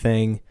say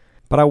anything.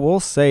 But I will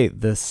say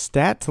the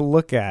stat to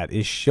look at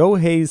is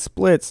Shohei's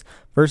splits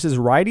versus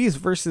righties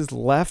versus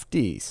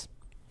lefties.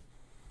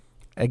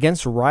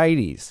 Against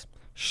righties,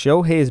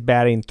 Shohei is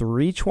batting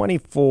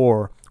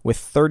 .324 with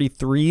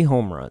 33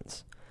 home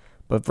runs.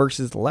 But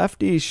versus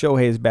lefties,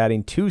 Shohei is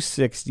batting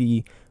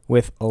 .260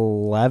 with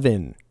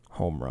 11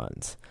 home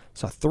runs.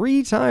 So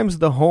 3 times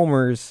the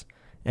homers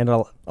and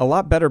a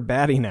lot better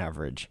batting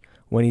average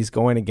when he's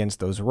going against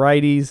those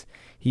righties.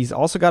 He's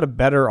also got a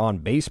better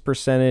on-base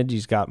percentage.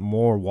 He's got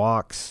more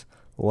walks,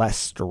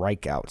 less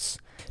strikeouts.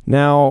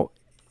 Now,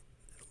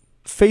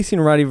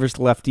 facing righty versus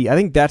lefty, I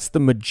think that's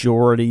the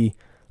majority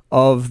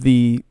of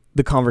the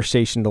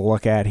conversation to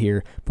look at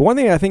here. But one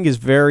thing I think is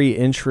very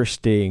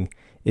interesting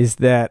is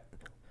that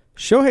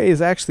Shohei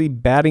is actually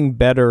batting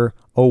better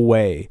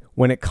away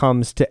when it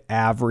comes to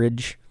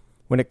average,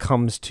 when it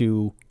comes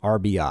to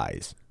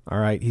RBIs. All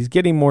right, he's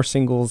getting more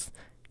singles,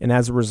 and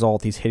as a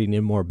result, he's hitting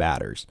in more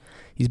batters.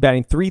 He's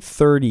batting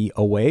 .330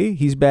 away.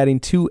 He's batting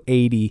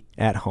 .280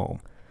 at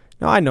home.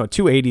 Now, I know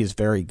 .280 is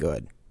very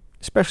good,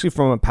 especially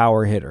from a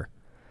power hitter.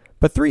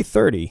 But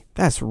 .330,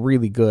 that's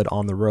really good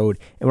on the road.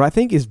 And what I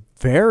think is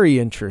very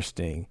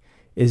interesting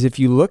is if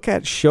you look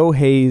at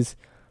Shohei's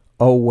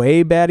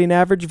away batting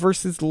average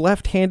versus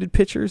left-handed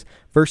pitchers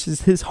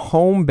versus his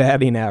home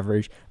batting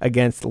average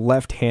against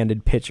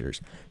left-handed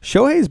pitchers.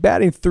 Shohei's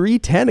batting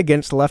 .310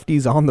 against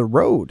lefties on the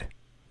road.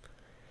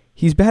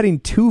 He's batting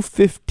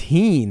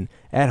 .215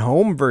 at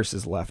home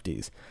versus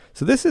lefties.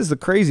 So this is the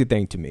crazy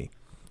thing to me.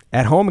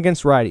 At home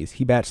against righties,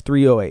 he bats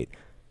 .308.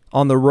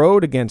 On the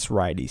road against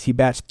righties, he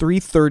bats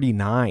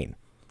 .339.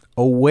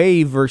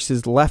 Away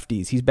versus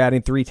lefties, he's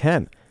batting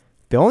 .310.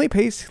 The only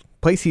place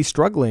he's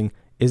struggling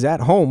is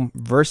at home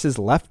versus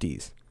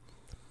lefties.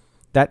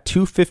 That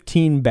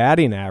 .215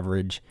 batting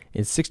average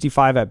in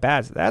 65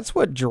 at-bats, that's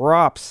what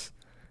drops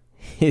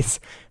his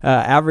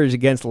average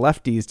against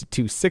lefties to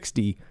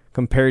 .260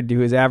 compared to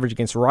his average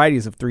against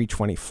righties of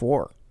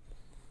 .324.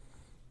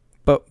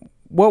 But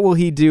what will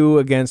he do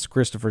against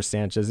Christopher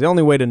Sanchez? The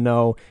only way to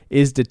know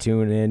is to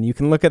tune in. You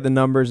can look at the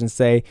numbers and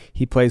say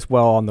he plays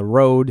well on the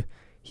road.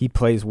 He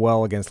plays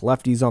well against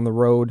lefties on the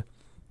road.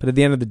 But at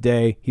the end of the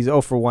day, he's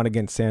 0 for 1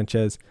 against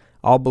Sanchez.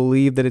 I'll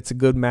believe that it's a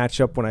good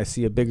matchup when I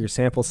see a bigger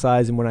sample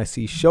size and when I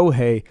see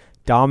Shohei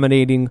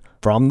dominating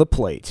from the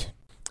plate.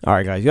 All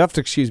right, guys, you have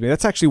to excuse me.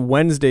 That's actually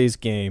Wednesday's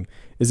game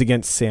is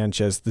against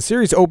Sanchez. The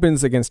series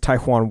opens against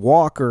Taijuan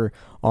Walker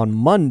on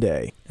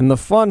Monday. And the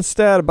fun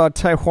stat about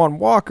Taijuan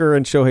Walker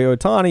and Shohei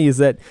Ohtani is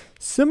that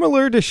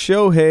similar to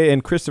Shohei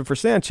and Christopher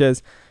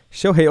Sanchez,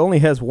 Shohei only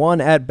has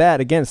one at-bat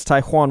against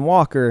Taijuan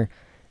Walker,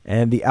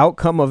 and the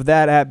outcome of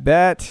that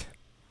at-bat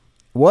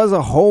was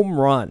a home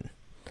run.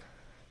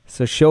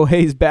 So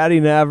Shohei's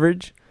batting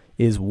average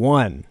is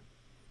 1.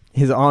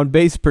 His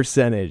on-base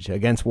percentage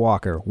against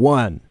Walker,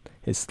 1.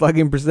 His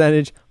slugging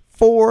percentage,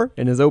 4.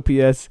 And his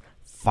OPS,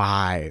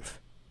 5.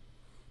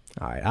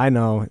 All right, I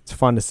know it's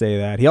fun to say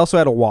that. He also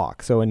had a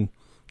walk. So in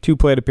 2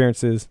 plate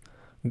appearances,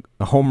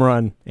 a home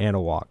run and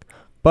a walk.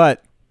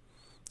 But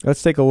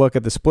let's take a look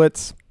at the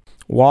splits.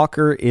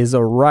 Walker is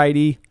a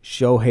righty.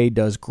 Shohei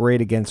does great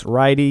against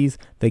righties.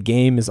 The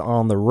game is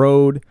on the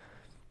road.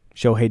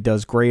 Shohei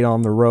does great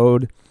on the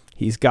road.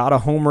 He's got a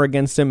homer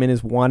against him in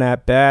his one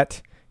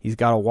at-bat. He's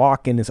got a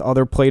walk in his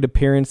other plate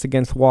appearance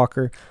against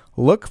Walker.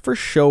 Look for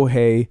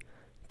Shohei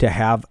to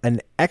have an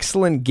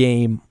excellent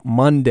game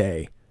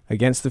Monday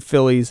against the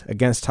Phillies,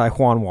 against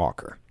Taijuan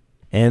Walker.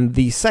 And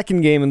the second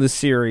game in the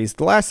series,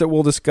 the last that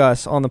we'll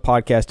discuss on the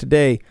podcast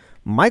today,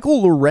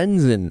 Michael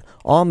Lorenzen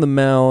on the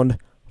mound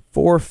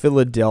for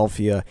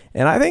Philadelphia.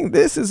 And I think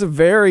this is a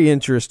very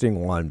interesting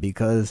one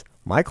because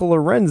Michael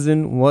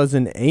Lorenzen was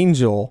an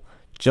Angel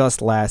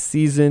just last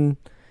season.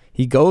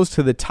 He goes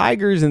to the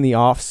Tigers in the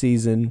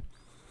offseason.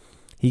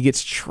 He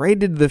gets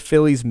traded to the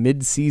Phillies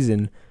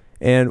mid-season.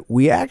 And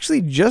we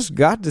actually just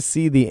got to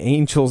see the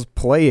Angels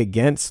play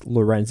against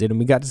Lorenzen, and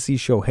we got to see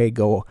Shohei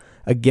go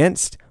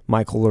against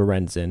Michael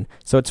Lorenzen.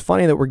 So it's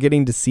funny that we're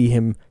getting to see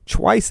him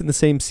twice in the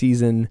same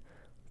season,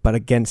 but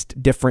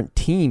against different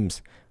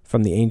teams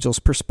from the Angels'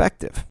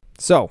 perspective.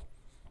 So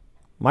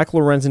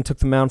Michael Lorenzen took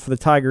the mound for the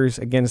Tigers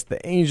against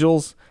the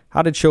Angels.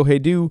 How did Shohei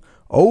do?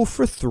 0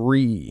 for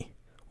 3.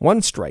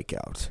 1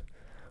 strikeout.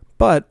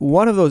 But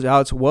one of those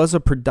outs was a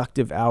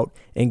productive out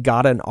and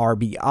got an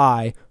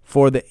RBI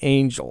for the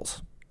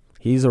Angels.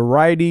 He's a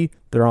righty.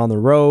 They're on the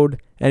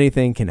road.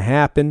 Anything can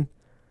happen.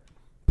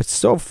 But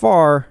so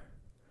far,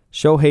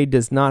 Shohei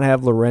does not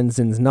have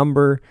Lorenzen's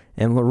number,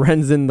 and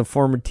Lorenzen, the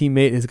former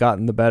teammate, has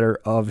gotten the better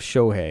of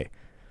Shohei.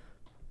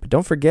 But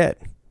don't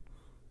forget,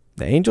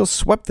 the Angels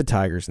swept the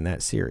Tigers in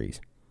that series,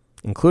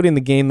 including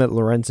the game that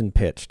Lorenzen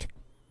pitched.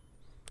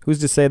 Who's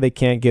to say they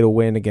can't get a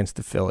win against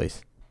the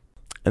Phillies?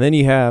 And then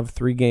you have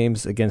 3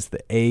 games against the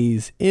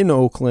A's in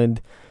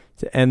Oakland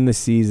to end the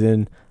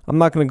season. I'm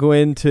not going to go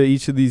into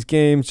each of these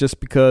games just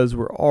because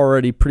we're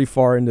already pretty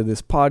far into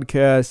this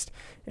podcast,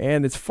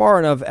 and it's far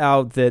enough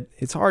out that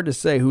it's hard to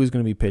say who's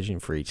going to be pitching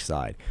for each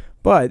side.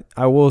 But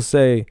I will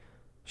say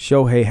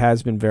Shohei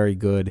has been very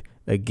good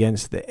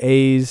against the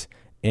A's,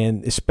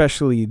 and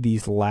especially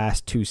these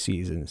last 2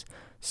 seasons.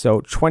 So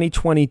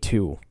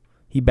 2022,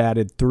 he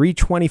batted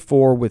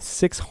 .324 with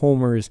 6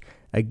 homers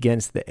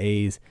against the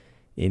A's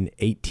in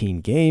 18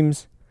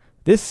 games.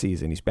 This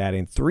season, he's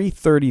batting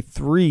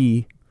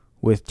 .333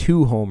 with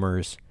 2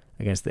 homers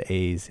against the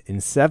A's in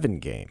 7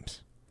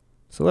 games.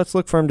 So let's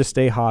look for him to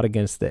stay hot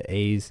against the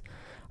A's.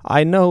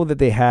 I know that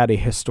they had a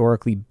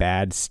historically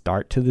bad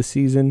start to the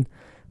season,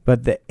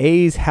 but the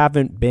A's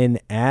haven't been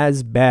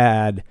as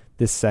bad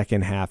this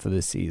second half of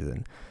the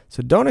season.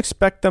 So don't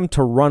expect them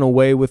to run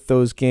away with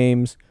those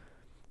games.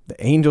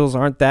 The Angels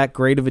aren't that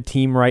great of a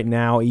team right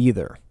now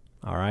either.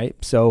 All right.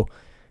 So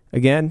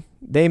again,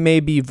 they may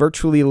be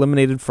virtually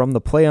eliminated from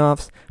the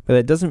playoffs, but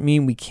that doesn't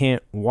mean we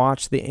can't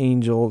watch the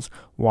Angels,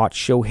 watch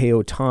Shohei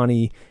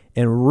Ohtani,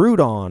 and root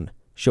on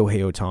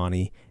Shohei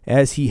Ohtani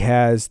as he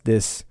has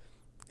this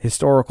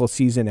historical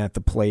season at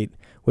the plate,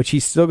 which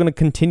he's still going to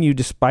continue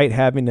despite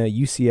having a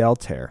UCL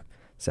tear.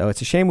 So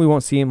it's a shame we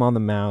won't see him on the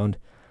mound,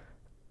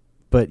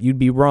 but you'd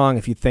be wrong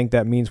if you think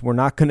that means we're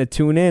not going to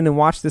tune in and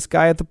watch this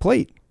guy at the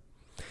plate.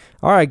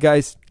 All right,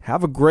 guys,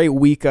 have a great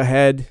week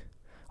ahead.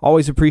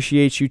 Always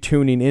appreciate you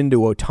tuning in to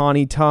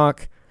Ohtani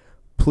Talk.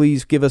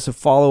 Please give us a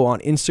follow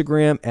on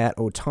Instagram at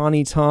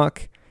Ohtani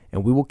Talk,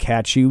 and we will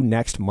catch you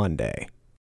next Monday.